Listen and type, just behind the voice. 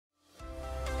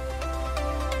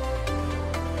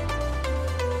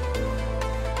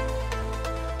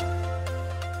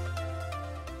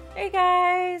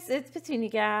Guys, it's Petunia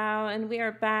Gal, and we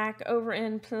are back over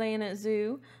in Planet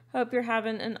Zoo. Hope you're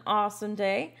having an awesome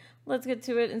day. Let's get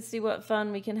to it and see what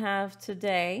fun we can have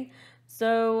today.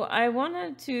 So I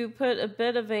wanted to put a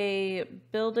bit of a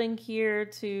building here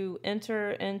to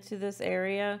enter into this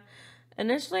area.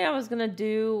 Initially, I was going to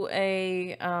do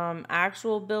a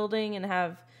actual building and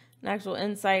have an actual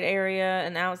inside area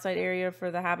and outside area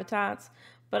for the habitats.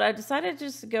 But I decided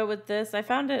just to go with this. I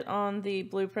found it on the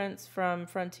blueprints from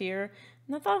Frontier,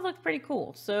 and I thought it looked pretty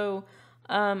cool. So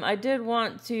I did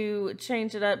want to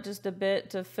change it up just a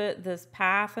bit to fit this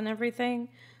path and everything.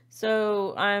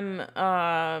 So I'm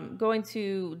going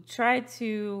to try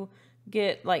to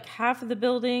get like half of the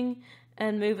building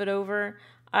and move it over.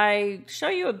 I show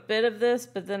you a bit of this,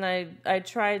 but then I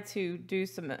tried to do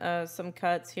some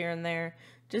cuts here and there,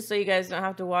 just so you guys don't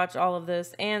have to watch all of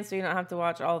this, and so you don't have to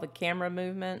watch all the camera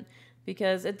movement,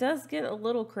 because it does get a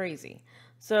little crazy.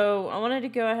 So I wanted to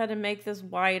go ahead and make this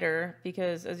wider,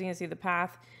 because as you can see, the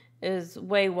path is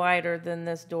way wider than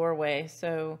this doorway.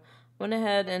 So went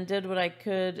ahead and did what I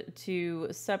could to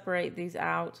separate these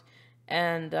out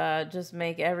and just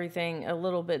make everything a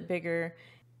little bit bigger.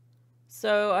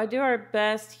 So I do our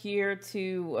best here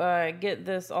to get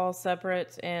this all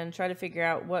separate and try to figure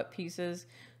out what pieces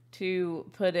to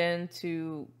put in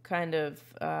to kind of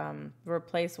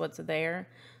replace what's there.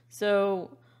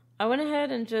 So I went ahead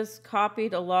and just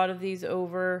copied a lot of these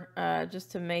over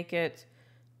just to make it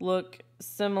look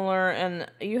similar. And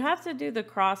you have to do the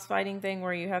cross-fighting thing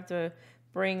where you have to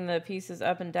bring the pieces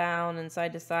up and down and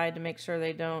side to side to make sure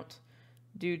they don't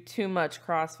do too much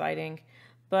cross-fighting.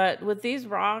 But with these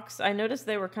rocks, I noticed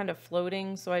they were kind of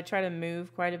floating, so I try to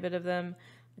move quite a bit of them,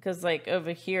 because like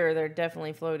over here, they're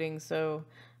definitely floating. So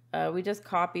we just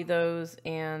copy those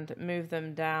and move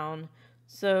them down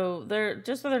so they're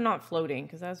not floating,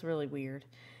 because that's really weird.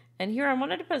 And here I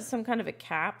wanted to put some kind of a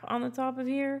cap on the top of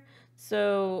here,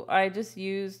 so I just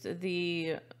used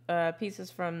the pieces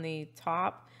from the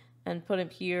top and put them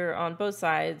here on both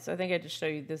sides. I think I just show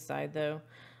you this side though,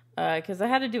 because I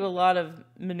had to do a lot of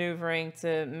maneuvering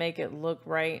to make it look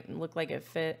right and look like it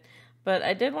fit. But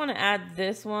I did want to add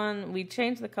this one. We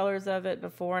changed the colors of it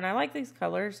before, and I like these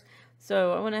colors.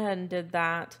 So I went ahead and did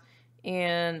that,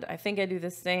 and I think I do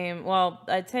the same. Well,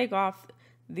 I take off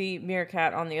the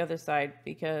meerkat on the other side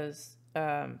because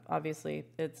obviously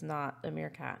it's not a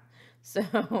meerkat.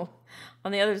 So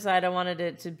on the other side, I wanted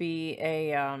it to be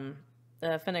a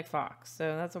Fennec Fox.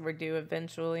 So that's what we're do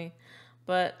eventually.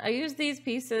 But I use these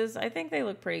pieces. I think they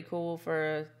look pretty cool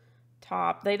for a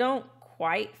top. They don't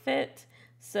quite fit,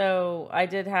 so I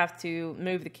did have to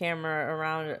move the camera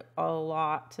around a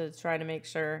lot to try to make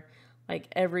sure like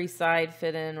every side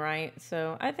fit in right.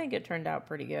 So I think it turned out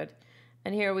pretty good.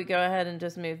 And here we go ahead and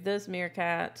just move this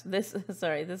meerkat, this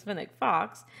Fennec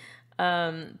Fox,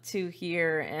 to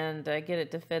here and get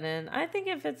it to fit in. I think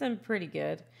it fits in pretty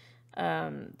good.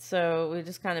 So we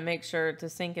just kind of make sure to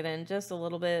sink it in just a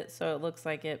little bit so it looks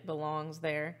like it belongs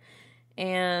there.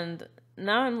 And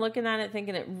now I'm looking at it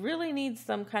thinking it really needs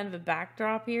some kind of a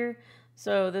backdrop here.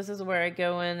 So this is where I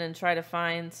go in and try to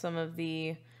find some of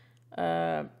the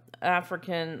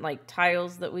African like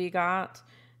tiles that we got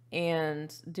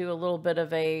and do a little bit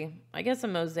of a, I guess, a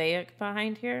mosaic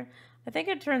behind here. I think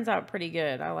it turns out pretty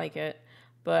good. I like it.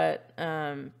 But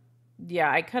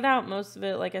yeah, I cut out most of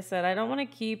it. Like I said, I don't want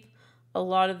to keep a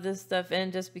lot of this stuff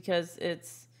in just because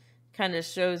it's kind of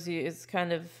shows you it's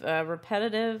kind of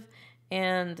repetitive,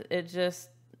 and it just,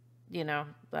 you know,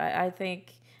 I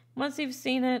think once you've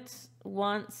seen it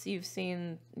once, you've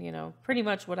seen, you know, pretty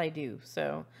much what I do.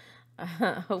 So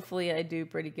hopefully I do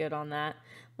pretty good on that.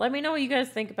 Let me know what you guys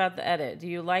think about the edit. Do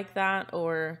you like that,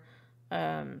 or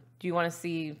do you want to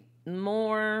see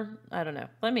more? I don't know.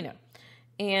 Let me know.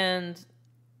 And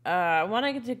I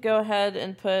wanted to go ahead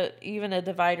and put even a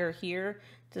divider here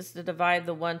just to divide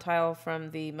the one tile from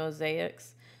the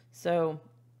mosaics. So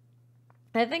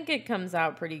I think it comes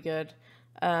out pretty good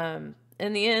in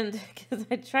the end, because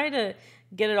I try to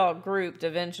get it all grouped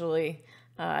eventually.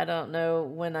 I don't know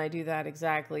when I do that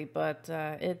exactly, but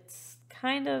it's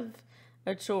kind of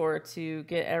a chore to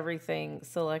get everything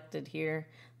selected here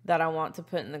that I want to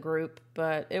put in the group,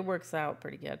 but it works out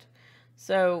pretty good.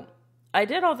 So I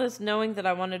did all this knowing that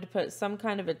I wanted to put some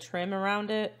kind of a trim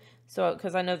around it, so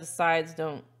because I know the sides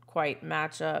don't quite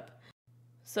match up.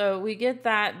 So we get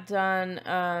that done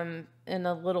in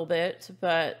a little bit,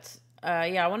 but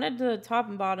yeah, I wanted the top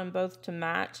and bottom both to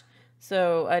match.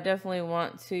 So I definitely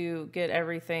want to get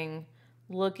everything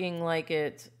looking like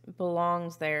it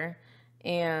belongs there.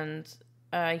 And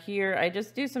here I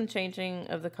just do some changing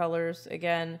of the colors.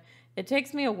 Again, it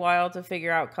takes me a while to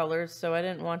figure out colors, so I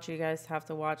didn't want you guys to have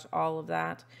to watch all of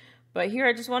that. But here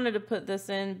I just wanted to put this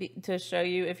in to show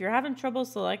you if you're having trouble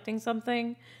selecting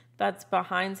something that's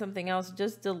behind something else,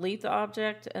 just delete the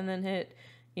object and then hit,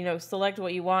 you know, select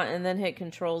what you want and then hit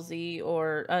Control Z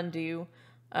or undo.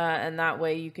 And that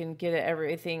way you can get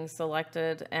everything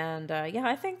selected. And yeah,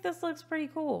 I think this looks pretty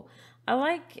cool.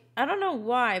 I don't know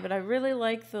why, but I really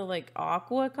like the like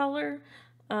aqua color.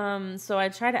 So I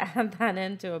try to add that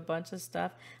into a bunch of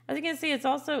stuff. As you can see, it's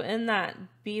also in that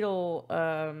beetle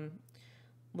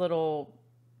little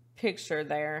picture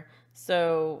there.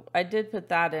 So I did put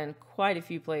that in quite a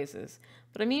few places.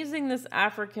 But I'm using this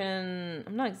African,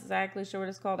 I'm not exactly sure what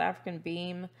it's called, African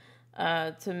beam,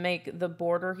 to make the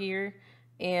border here.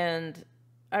 And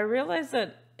I realized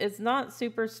that it's not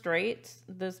super straight,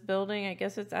 this building. I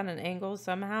guess it's at an angle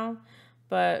somehow.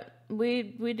 But we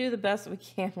do the best we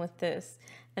can with this.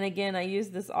 And again, I use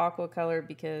this aqua color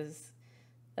because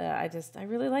I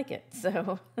really like it.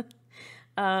 So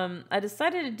I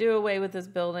decided to do away with this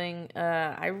building.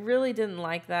 I really didn't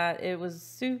like that. It was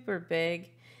super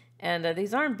big. And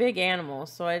these aren't big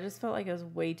animals, so I just felt like it was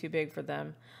way too big for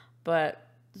them. But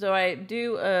so I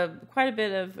do quite a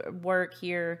bit of work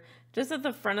here just at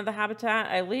the front of the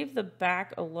habitat. I leave the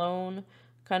back alone,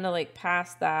 kind of like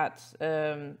past that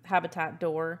habitat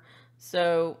door.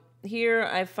 So here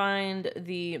I find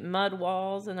the mud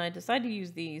walls, and I decide to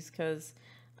use these because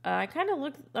I kind of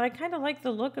like the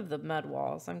look of the mud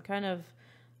walls. I'm kind of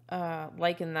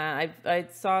liking that. I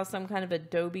saw some kind of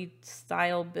Adobe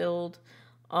style build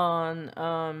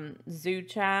on Zoo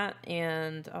Chat,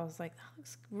 and I was like, that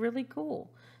looks really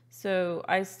cool. So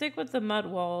I stick with the mud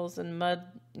walls and mud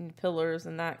pillars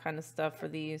and that kind of stuff for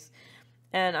these.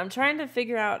 And I'm trying to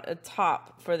figure out a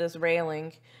top for this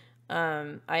railing.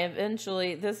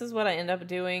 This is what I end up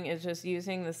doing, is just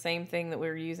using the same thing that we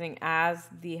were using as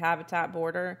the habitat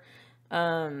border,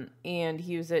 and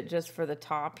use it just for the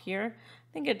top here.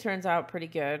 I think it turns out pretty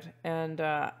good, and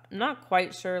I'm not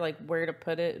quite sure like where to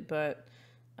put it, but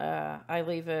I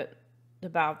leave it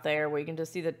about there where you can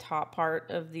just see the top part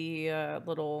of the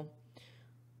little,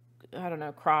 I don't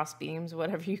know, cross beams,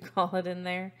 whatever you call it in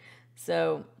there.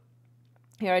 So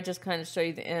here I just kind of show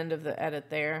you the end of the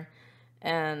edit there.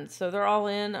 And so they're all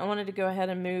in. I wanted to go ahead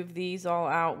and move these all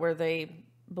out where they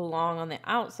belong on the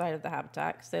outside of the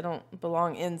habitat because they don't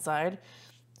belong inside.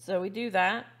 So we do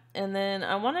that. And then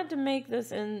I wanted to make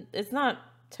this it's not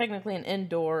technically an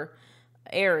indoor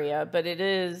area, but it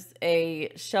is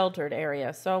a sheltered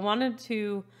area. So I wanted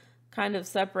to kind of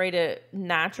separate it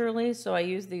naturally. So I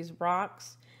use these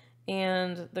rocks,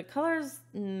 and the colors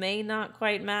may not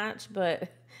quite match, but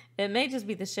it may just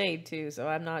be the shade too. So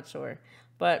I'm not sure.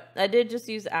 But I did just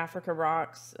use Africa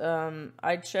rocks.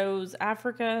 I chose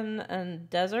African and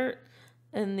desert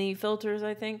in the filters,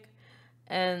 I think.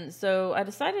 And so I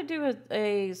decided to do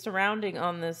a surrounding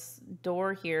on this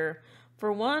door here.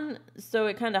 For one, so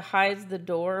it kind of hides the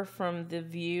door from the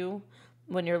view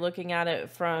when you're looking at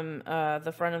it from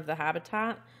the front of the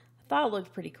habitat. I thought it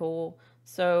looked pretty cool.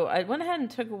 So I went ahead and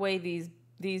took away these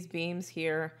beams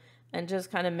here and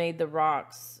just kind of made the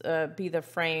rocks be the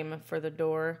frame for the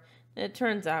door. It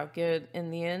turns out good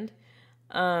in the end.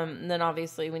 And then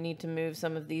obviously we need to move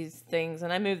some of these things.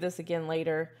 And I move this again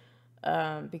later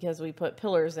because we put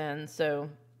pillars in. So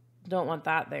don't want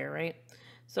that there, right?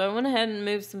 So I went ahead and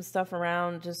moved some stuff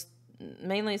around, just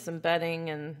mainly some bedding,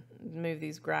 and move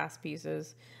these grass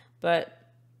pieces. But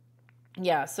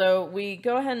yeah, so we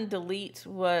go ahead and delete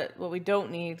what we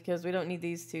don't need because we don't need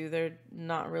these two. They're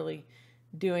not really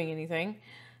doing anything.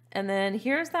 And then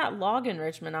here's that log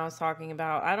enrichment I was talking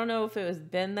about. I don't know if it was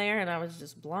been there and I was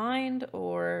just blind,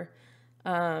 or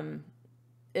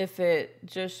if it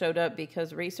just showed up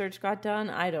because research got done.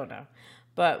 I don't know.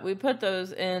 But we put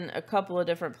those in a couple of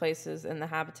different places in the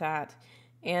habitat.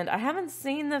 And I haven't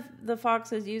seen the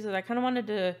foxes use it. I kind of wanted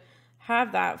to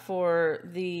have that for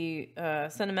the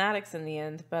cinematics in the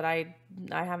end, but I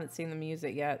haven't seen them use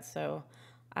it yet. So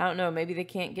I don't know. Maybe they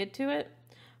can't get to it.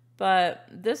 But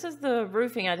this is the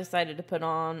roofing I decided to put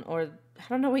on, or I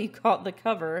don't know what you call it, the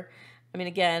cover. I mean,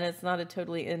 again, it's not a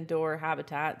totally indoor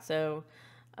habitat. So,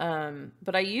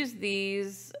 but I used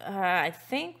these, I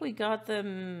think we got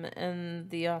them in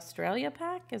the Australia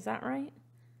pack. Is that right?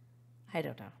 I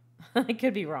don't know. I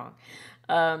could be wrong.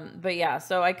 But yeah,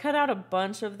 so I cut out a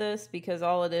bunch of this because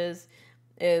all it is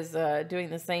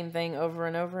doing the same thing over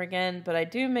and over again. But I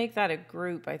do make that a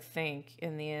group, I think,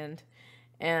 in the end.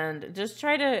 And just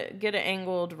try to get it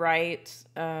angled right.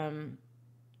 And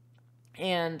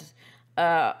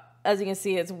as you can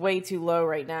see, it's way too low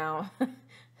right now.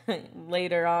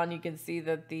 Later on, you can see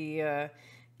that the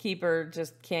keeper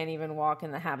just can't even walk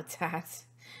in the habitat.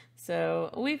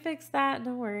 So we fixed that,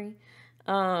 don't worry.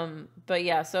 But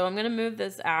yeah, so I'm going to move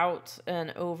this out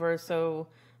and over so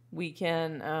we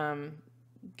can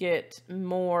get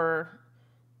more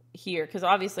here, because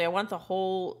obviously I want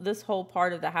this whole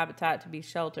part of the habitat to be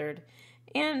sheltered.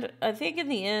 And I think in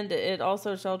the end it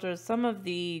also shelters some of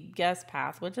the guest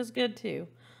path, which is good too.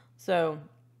 So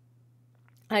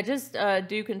I just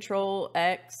do Control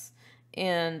X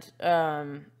and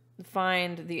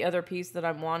find the other piece that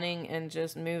I'm wanting and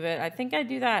just move it. I think I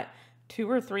do that 2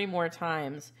 or 3 more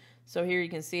times. So here you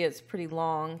can see it's pretty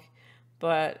long.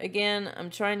 But again, I'm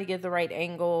trying to get the right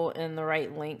angle and the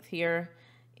right length here.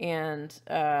 And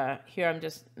here I'm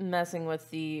just messing with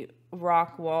the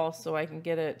rock wall so I can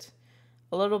get it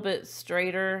a little bit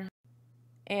straighter.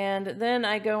 And then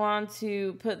I go on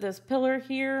to put this pillar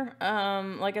here.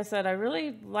 Like I said, I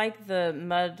really like the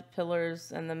mud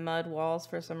pillars and the mud walls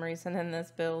for some reason in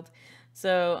this build.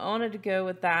 So I wanted to go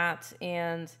with that.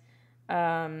 And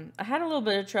I had a little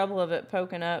bit of trouble of it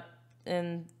poking up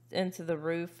into the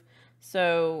roof.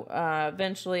 So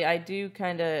eventually I do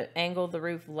kind of angle the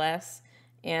roof less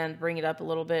and bring it up a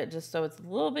little bit just so it's a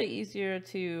little bit easier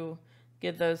to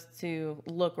get those to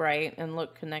look right and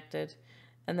look connected.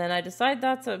 And then I decide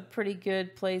that's a pretty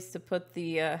good place to put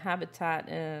the habitat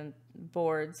and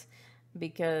boards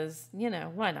because, you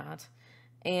know, why not?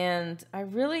 And I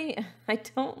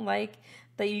don't like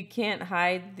that you can't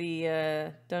hide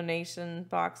the donation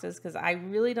boxes because I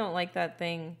really don't like that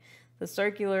thing. The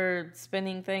circular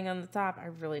spinning thing on the top, I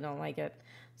really don't like it.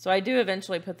 So I do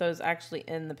eventually put those actually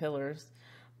in the pillars.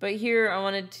 But here I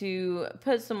wanted to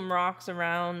put some rocks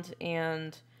around,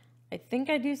 and I think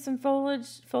I do some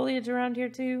foliage around here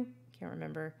too. Can't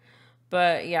remember.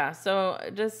 But yeah, so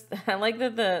just I like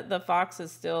that the fox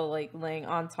is still like laying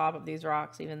on top of these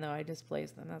rocks even though I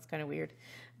displaced them. That's kind of weird.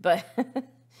 But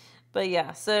but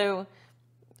yeah, so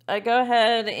I go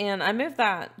ahead and I move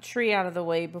that tree out of the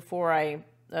way before I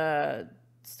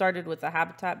started with the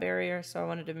habitat barrier, so I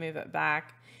wanted to move it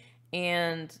back.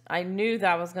 And I knew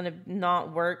that was going to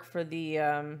not work for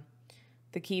the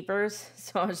keepers,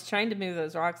 so I was trying to move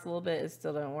those rocks a little bit. It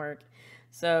still didn't work.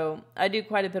 So I do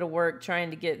quite a bit of work trying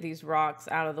to get these rocks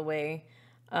out of the way.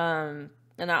 And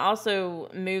I also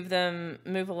move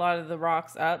a lot of the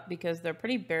rocks up because they're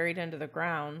pretty buried into the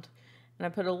ground. And I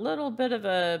put a little bit of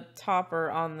a topper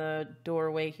on the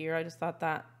doorway here. I just thought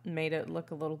that made it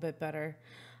look a little bit better.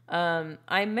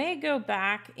 I may go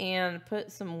back and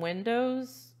put some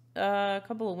windows, a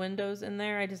couple of windows in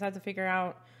there. I just have to figure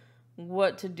out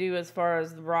what to do as far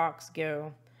as the rocks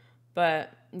go.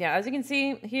 But yeah, as you can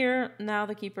see here, now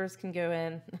the keepers can go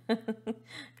in.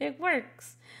 It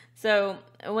works. So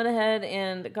I went ahead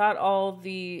and got all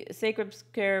the Sacred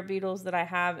Scarab Beetles that I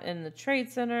have in the trade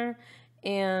center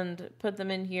and put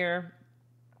them in here.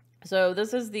 So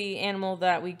this is the animal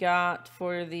that we got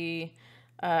for the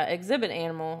exhibit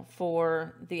animal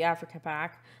for the Africa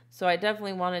pack. So I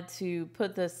definitely wanted to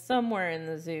put this somewhere in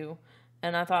the zoo.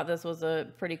 And I thought this was a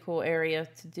pretty cool area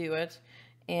to do it.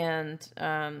 And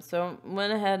so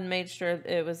went ahead and made sure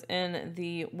it was in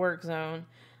the work zone.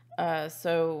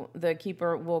 So the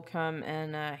keeper will come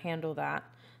and handle that.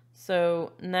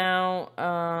 So now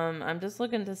I'm just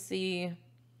looking to see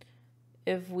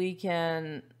if we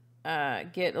can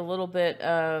get a little bit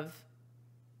of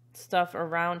stuff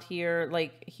around here,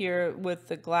 like here with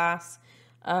the glass.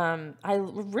 I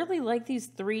really like these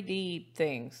 3D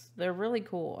things. They're really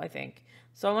cool, I think.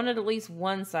 So I wanted at least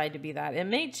one side to be that. It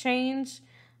may change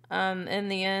in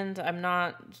the end. I'm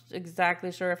not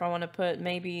exactly sure if I want to put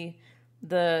maybe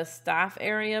the staff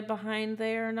area behind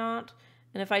there or not.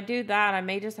 And if I do that, I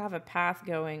may just have a path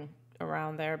going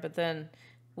around there, but then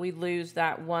we lose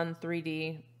that one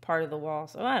 3D part of the wall.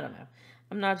 So I don't know.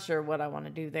 I'm not sure what I want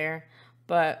to do there.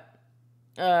 But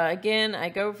again, I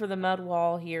go for the mud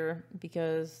wall here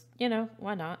because, you know,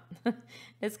 why not?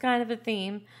 It's kind of a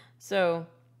theme. So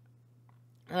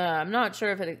I'm not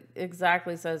sure if it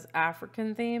exactly says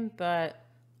African theme, but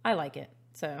I like it.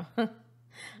 So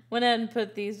went ahead and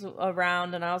put these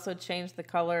around, and I also changed the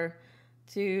color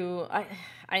to, I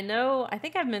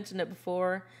think I've mentioned it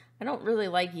before. I don't really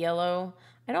like yellow.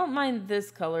 I don't mind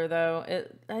this color though.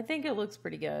 I think it looks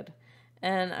pretty good.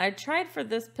 And I tried for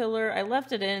this pillar. I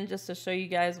left it in just to show you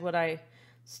guys what I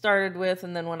started with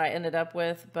and then what I ended up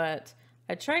with, but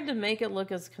I tried to make it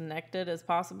look as connected as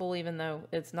possible, even though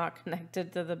it's not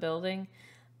connected to the building.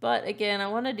 But again, I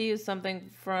wanted to use something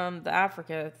from the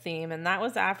Africa theme, and that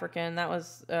was African. That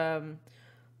was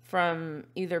from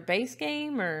either Base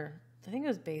Game or I think it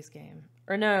was Base Game.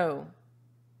 Or no,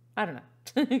 I don't know.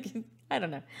 I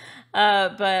don't know.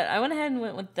 But I went ahead and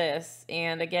went with this.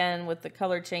 And again, with the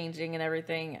color changing and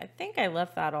everything, I think I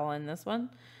left that all in this one.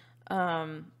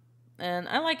 And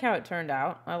I like how it turned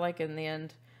out. I like in the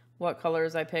end what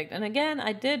colors I picked. And again,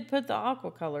 I did put the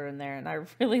aqua color in there, and I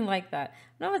really like that.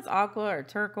 I don't know if it's aqua or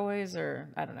turquoise or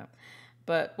I don't know,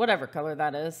 but whatever color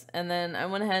that is. And then I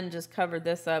went ahead and just covered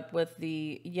this up with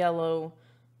the yellow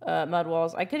mud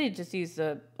walls. I could have just used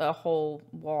a whole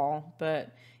wall,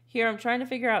 but here I'm trying to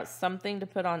figure out something to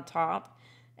put on top.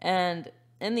 And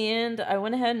in the end, I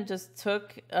went ahead and just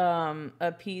took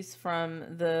a piece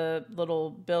from the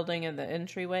little building in the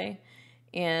entryway,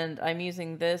 and I'm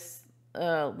using this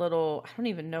little, I don't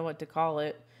even know what to call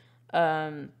it,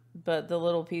 but the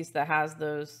little piece that has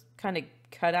those kind of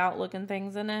cutout looking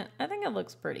things in it. I think it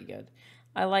looks pretty good.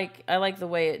 I like the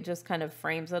way it just kind of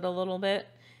frames it a little bit,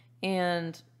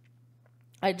 and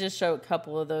I just show a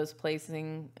couple of those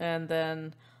placing, and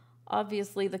then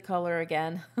obviously the color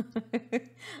again.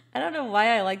 I don't know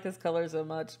why I like this color so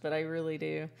much, but I really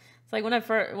do. It's like when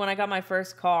I got my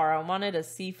first car, I wanted a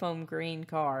seafoam green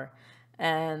car,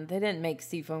 and they didn't make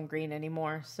seafoam green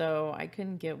anymore, so I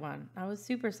couldn't get one. I was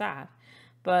super sad.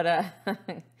 But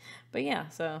but yeah,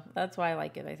 so that's why I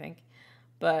like it, I think.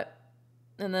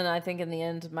 And then I think in the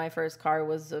end my first car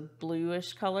was a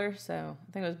bluish color, so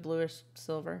I think it was bluish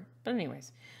silver. But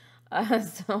anyways,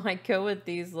 so I go with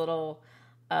these little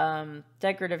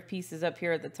decorative pieces up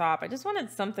here at the top. I just wanted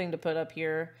something to put up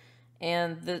here,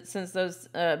 and since those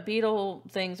beetle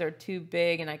things are too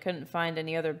big and I couldn't find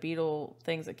any other beetle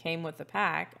things that came with the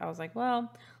pack, I was like,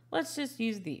 well, let's just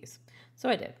use these. So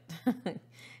I did.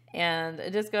 And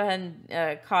just go ahead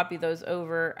and copy those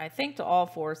over, I think to all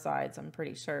four sides, I'm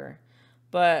pretty sure.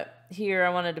 But here I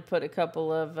wanted to put a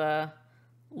couple of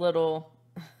little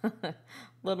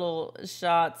little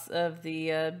shots of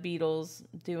the beetles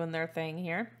doing their thing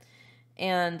here.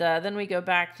 And then we go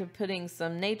back to putting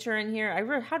some nature in here.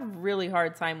 I had a really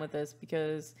hard time with this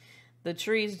because the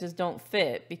trees just don't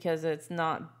fit because it's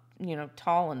not, you know,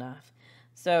 tall enough.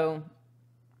 So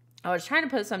I was trying to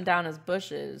put some down as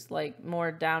bushes, like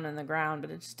more down in the ground,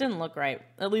 but it just didn't look right,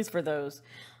 at least for those.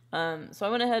 So I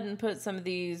went ahead and put some of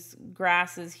these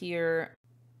grasses here.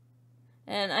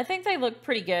 And I think they look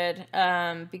pretty good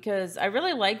because I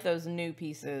really like those new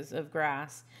pieces of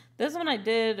grass. This one I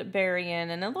did bury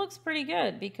in, and it looks pretty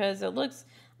good because it looks,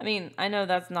 I mean, I know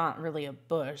that's not really a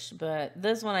bush, but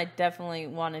this one I definitely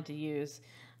wanted to use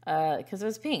because it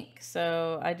was pink.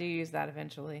 So I do use that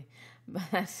eventually.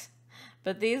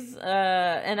 But these,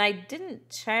 and I didn't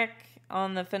check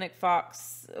on the Fennec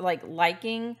Fox, like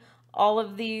liking all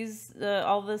of these,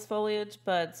 all this foliage,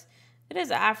 but it is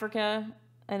Africa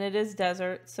and it is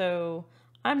desert, so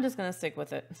I'm just going to stick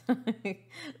with it.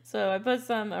 So I put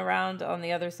some around on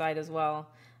the other side as well,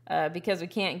 because we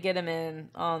can't get them in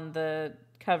on the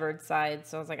covered side.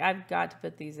 So I was like, I've got to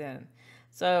put these in.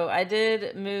 So I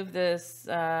did move this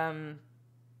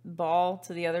ball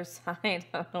to the other side. I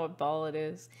don't know what ball it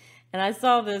is. And I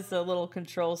saw this little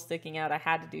control sticking out. I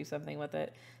had to do something with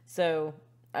it. So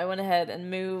I went ahead and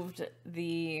moved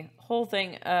the whole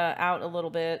thing out a little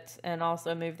bit, and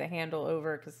also moved the handle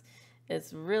over because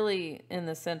it's really in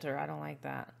the center. I don't like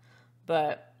that.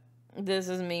 But this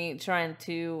is me trying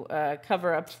to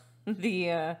cover up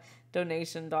the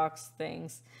donation docs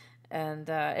things. And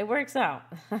it works out.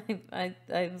 I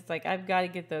was like, I've got to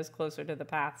get those closer to the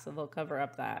path so they'll cover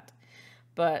up that.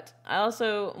 But I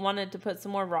also wanted to put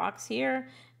some more rocks here,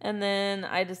 and then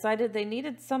I decided they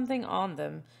needed something on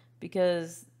them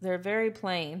because they're very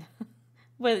plain.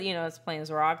 Well, you know, as plain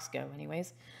as rocks go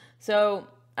anyways. So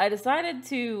I decided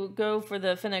to go for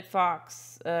the Fennec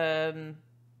Fox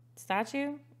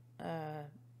statue.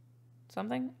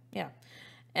 Something? Yeah.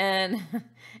 And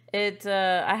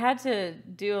I had to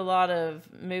do a lot of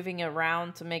moving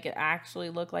around to make it actually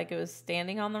look like it was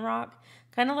standing on the rock.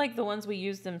 Kind of like the ones we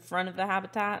used in front of the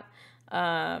habitat.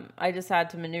 I just had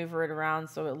to maneuver it around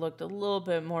so it looked a little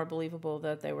bit more believable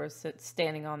that they were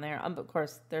standing on there. Of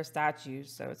course, they're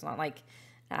statues, so it's not like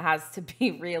it has to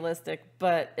be realistic,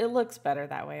 but it looks better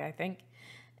that way, I think.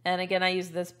 And again, I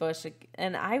used this bush,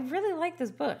 and I really like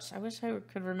this bush. I wish I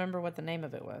could remember what the name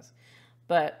of it was.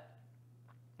 But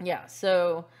yeah,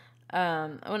 so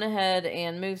I went ahead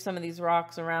and moved some of these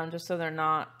rocks around just so they're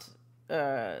not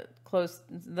close,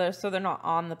 so they're not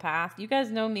on the path. You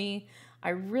guys know me. I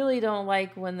really don't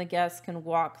like when the guests can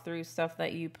walk through stuff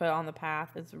that you put on the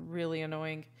path. It's really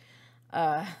annoying.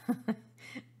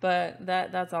 But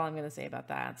that's all I'm going to say about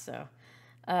that. So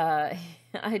I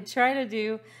try to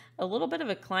do a little bit of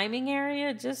a climbing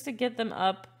area just to get them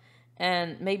up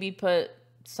and maybe put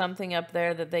something up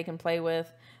there that they can play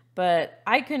with. But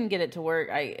I couldn't get it to work.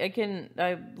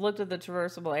 I looked at the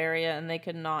traversable area and they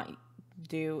could not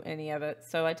do any of it.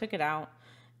 So I took it out,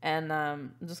 and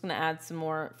I'm just going to add some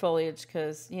more foliage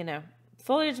because, you know,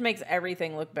 foliage makes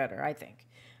everything look better, I think.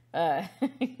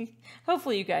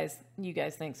 Hopefully you guys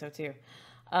think so too.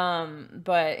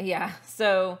 But yeah,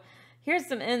 so here's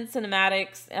some end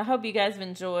cinematics. I hope you guys have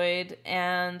enjoyed.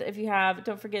 And if you have,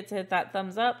 don't forget to hit that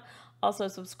thumbs up. Also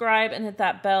subscribe and hit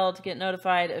that bell to get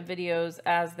notified of videos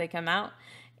as they come out.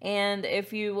 And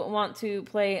if you want to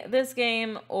play this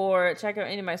game or check out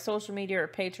any of my social media or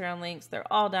Patreon links,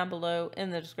 they're all down below in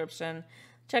the description.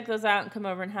 Check those out and come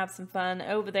over and have some fun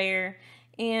over there.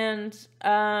 And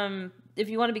if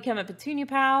you want to become a Petunia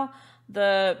Pal,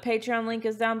 the Patreon link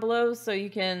is down below, so you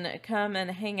can come and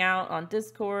hang out on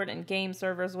Discord and game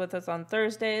servers with us on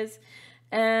Thursdays.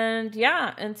 And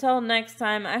yeah, until next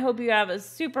time, I hope you have a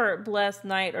super blessed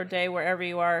night or day wherever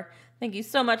you are. Thank you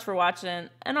so much for watching,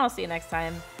 and I'll see you next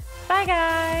time. Bye,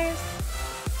 guys!